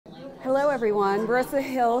Hello everyone, Marissa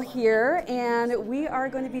Hill here, and we are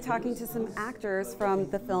going to be talking to some actors from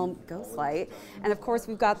the film Ghostlight. And of course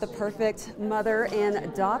we've got the perfect mother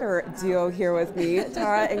and daughter duo here with me,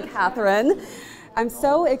 Tara and Katherine. I'm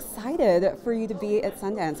so excited for you to be at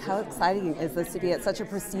Sundance. How exciting is this to be at such a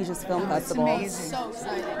prestigious film festival? It's amazing. So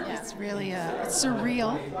exciting. Yeah. It's really it's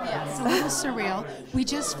surreal. Yeah. It's a little surreal. We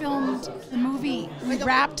just filmed the movie. We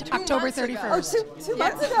wrapped October 31st. Oh, two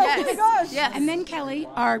months ago. Yes. Oh my gosh. Yes. And then Kelly,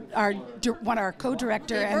 our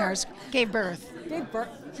co-director and ours, gave birth. Gave birth?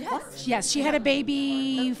 Yes. Yes, she had a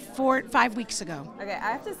baby 5 weeks ago. Okay,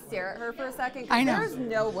 I have to stare at her for a second. I know. There's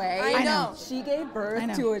no way I know. she gave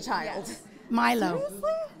birth to a child. Yes. Milo.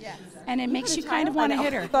 Seriously? Yes. And it makes you kind of want to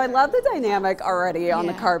hit her. So I love the dynamic already on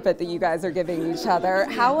the carpet that you guys are giving each other.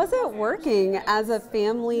 How was it working as a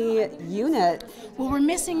family unit? Well, we're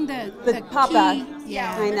missing the Papa. key.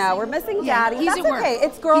 Yeah. I know. We're missing Daddy. He's That's at work. okay.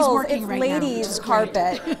 It's girls. It's right ladies' now,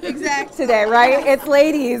 carpet. Exactly. Today, right? It's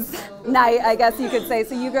ladies' night, I guess you could say.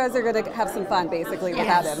 So you guys are going to have some fun, basically,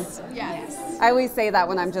 without him. Yes. I always say that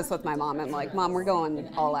when I'm just with my mom. I'm like, Mom, we're going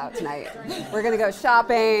all out tonight. We're going to go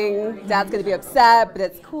shopping. Dad's going to be upset, but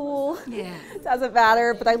it's cool. Yeah. Doesn't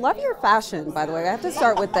matter. But I love your fashion, by the way. I have to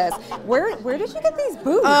start with this. Where did you get these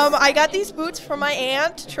boots? I got these boots from my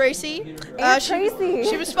aunt, Tracy. Tracy.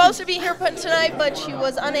 She was supposed to be here tonight, but she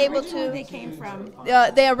was unable to. They came from?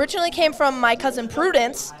 They originally came from my cousin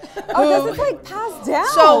Prudence. Oh, this is like passed down.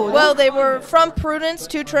 So, well, they were from Prudence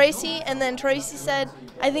to Tracy, and then Tracy said,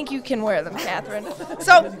 I think you can wear them, Katherine.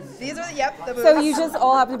 So, these are, the boots. So you just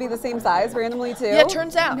all happen to be the same size randomly, too? Yeah, it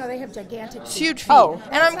turns out. No, they have gigantic feet. Huge feet. Oh.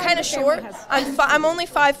 And I'm kind of short. I'm only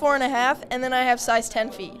 5'4½", and then I have size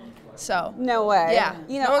 10 feet. So. No way. Yeah.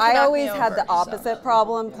 You know, No one can I knock always me had over, the opposite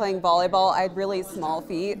problem playing volleyball. I had really small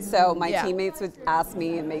feet, so my teammates would ask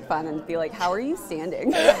me and make fun and be like, how are you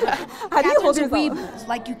standing? How do you hold yourself?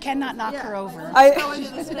 Like you cannot knock her over.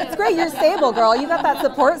 It's great. You're stable, girl. You got that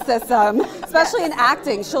support system, especially in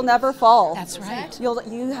acting. She'll never fall. That's right.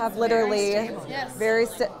 You have literally very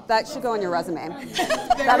that should go on your resume.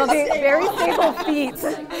 That'll be very stable feet.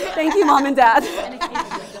 Thank you, Mom and Dad.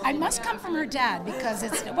 I must come from her dad because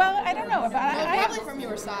it's, well, I don't know. Probably from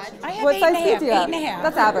your side. I have What 8 size and a feet half, do you have? 8 and a half.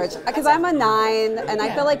 That's average. Because I'm a 9, and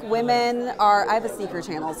I feel like women are, I have a sneaker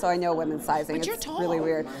channel, so I know women's sizing. But you're it's tall. really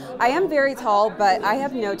weird. I am very tall, but I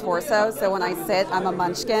have no torso, so when I sit, I'm a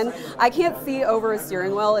munchkin. I can't see over a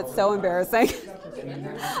steering wheel. It's so embarrassing.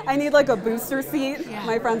 I need like a booster seat. Yeah.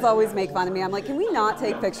 My friends always make fun of me. I'm like, can we not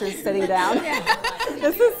take pictures sitting down?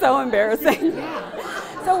 This is so embarrassing.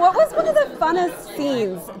 So what was one of the funnest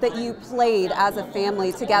scenes that you played as a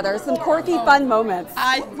family together? Some quirky, fun moments.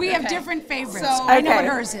 We have different favorites. So- I know what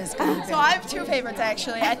hers is. So I have 2 favorites,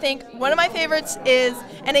 actually. I think one of my favorites is,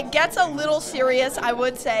 and it gets a little serious, I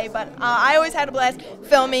would say, but I always had a blast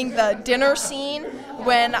filming the dinner scene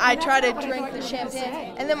when I try to drink the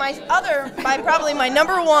champagne. And then probably my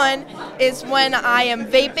number 1 is when I am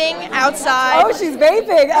vaping outside. Oh, she's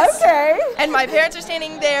vaping. Okay. And my parents are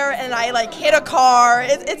standing there, and I like hit a car.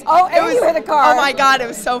 You hit a car. Oh my God! It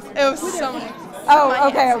was so many. Oh,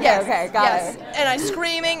 okay, got it. And I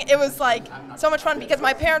screaming. It was like so much fun because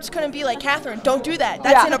my parents couldn't be like, Katherine, don't do that.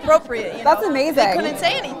 That's inappropriate. You know? That's amazing. They couldn't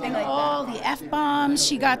say anything like all that. the F-bombs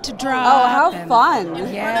she got to drop. Oh, how fun.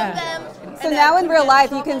 Yeah. So now in real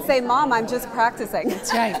life, you can say, Mom, I'm just practicing.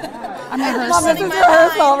 That's right. I'm rehearsing. Mom, this is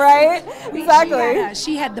rehearsal, right? Exactly.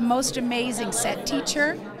 She had the most amazing set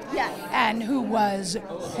teacher. Yes. And who was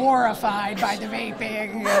horrified by the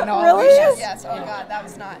vaping and all Really? this. Yes. Oh God, that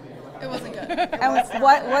was not. It wasn't good. And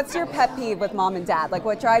what's your pet peeve with Mom and Dad? Like,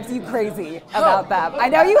 what drives you crazy about them? I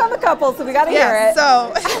know you have a couple, so we got to hear it.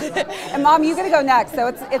 So. And Mom, you got to go next, so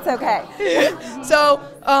it's okay. So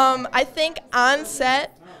I think on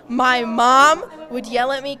set, my mom would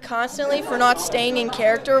yell at me constantly for not staying in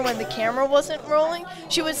character when the camera wasn't rolling.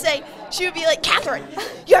 She would be like, Katherine,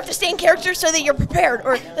 you have to stay in character so that you're prepared.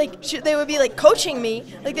 Or like they would be like coaching me,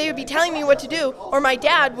 like they would be telling me what to do. Or my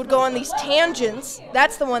dad would go on these tangents.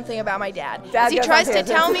 That's the one thing about my dad. He tries to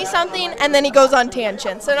tell me something and then he goes on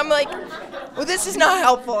tangents. And I'm like, well, this is not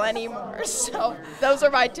helpful anymore. So those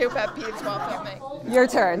are my 2 pet peeves while filming. Your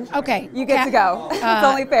turn. Okay. You get to go. It's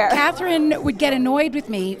only fair. Katherine would get annoyed with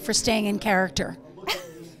me for staying in character.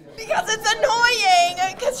 Because it's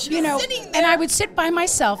annoying. Because she's sitting there. And I would sit by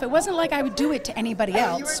myself. It wasn't like I would do it to anybody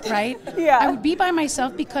else, right? Yeah. I would be by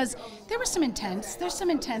myself because there's some intense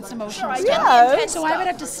emotional stuff. Yeah. So I would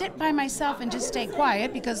have to sit by myself and just stay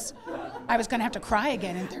quiet because I was going to have to cry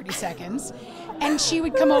again in 30 seconds. And she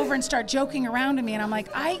would come over and start joking around to me, and I'm like,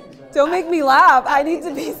 don't make me laugh. I need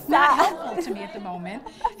to be sad. Not helpful to me at the moment.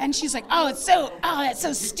 And she's like, that's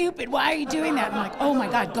so stupid. Why are you doing that? And I'm like, oh my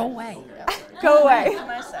God, go away. Go away.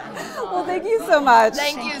 Well, thank you so much.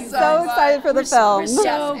 Thank you so excited for the film. We're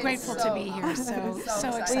so grateful to be here. So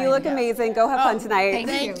excited. Well, you look amazing. Go have fun tonight.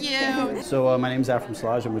 Thank you. So my name's Afram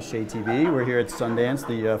Slaj. I'm with ShadeTV. We're here at Sundance,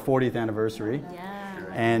 the 40th anniversary.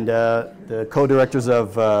 And the co-directors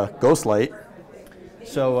of Ghostlight.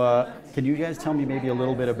 So can you guys tell me maybe a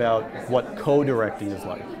little bit about what co-directing is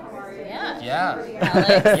like? Yeah.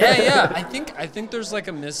 I think there's like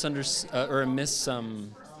a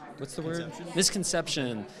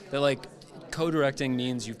misconception that like co-directing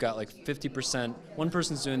means you've got like 50%, one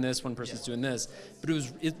person's doing this, one person's doing this, but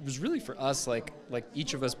it was really for us like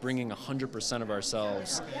each of us bringing 100% of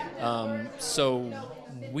ourselves. So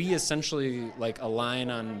we essentially like align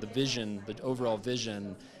on the vision, the overall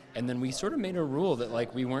vision, and then we sort of made a rule that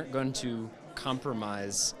like we weren't going to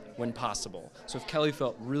compromise when possible. So if Kelly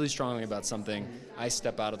felt really strongly about something, I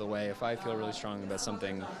step out of the way. If I feel really strongly about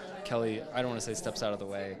something, Kelly, I don't want to say steps out of the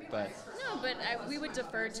way, but... No, but we would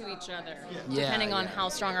defer to each other, depending on how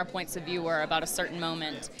strong our points of view were about a certain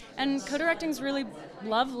moment. And co-directing is really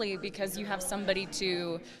lovely because you have somebody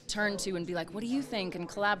to turn to and be like, what do you think? And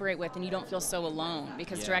collaborate with, and you don't feel so alone,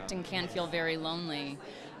 because directing can feel very lonely.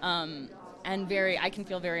 And I can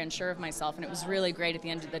feel very unsure of myself, and it was really great at the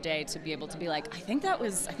end of the day to be able to be like, I think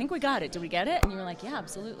we got it. Did we get it? And you were like, yeah,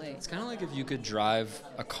 absolutely. It's kind of like if you could drive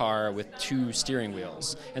a car with 2 steering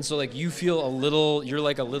wheels, and so like you feel you're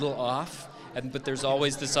like a little off, but there's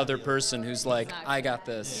always this other person who's like, exactly. I got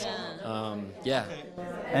this. Yeah.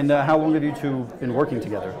 And how long have you two been working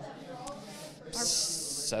together?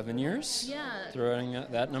 7 years? Yeah. Throwing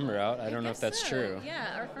that number out. I don't know if that's true.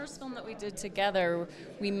 Yeah, our first film that we did together,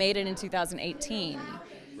 we made it in 2018.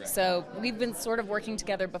 Right. So we've been sort of working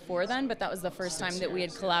together before then, but that was the first time that we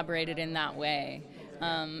had collaborated in that way.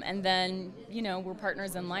 And then, we're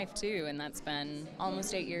partners in life too, and that's been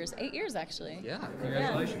almost 8 years. 8 years, actually. Yeah,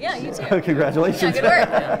 congratulations. Yeah, you too. Congratulations. Yeah, good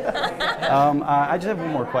work. I just have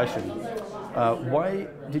one more question. Why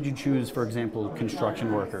did you choose, for example,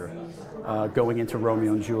 construction worker going into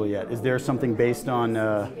Romeo and Juliet? Is there something based on,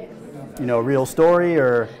 a real story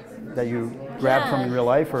or that you grabbed from in real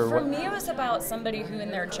life? Or for me, it was about somebody who in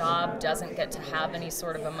their job doesn't get to have any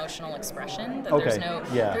sort of emotional expression.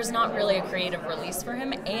 That there's not really a creative release for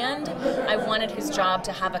him. And I wanted his job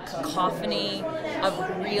to have a cacophony of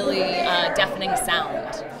really deafening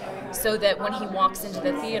sound. So that when he walks into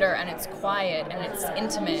the theater and it's quiet and it's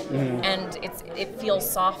intimate and it feels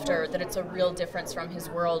softer, that it's a real difference from his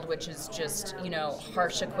world, which is just,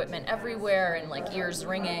 harsh equipment everywhere and like ears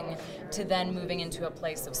ringing, to then moving into a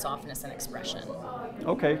place of softness and expression.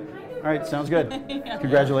 Okay. All right. Sounds good.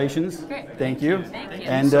 Congratulations. Great. Thank you. Thank you.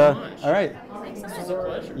 And so much. all right. This was a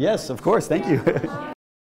pleasure. Yes, of course. Thank you.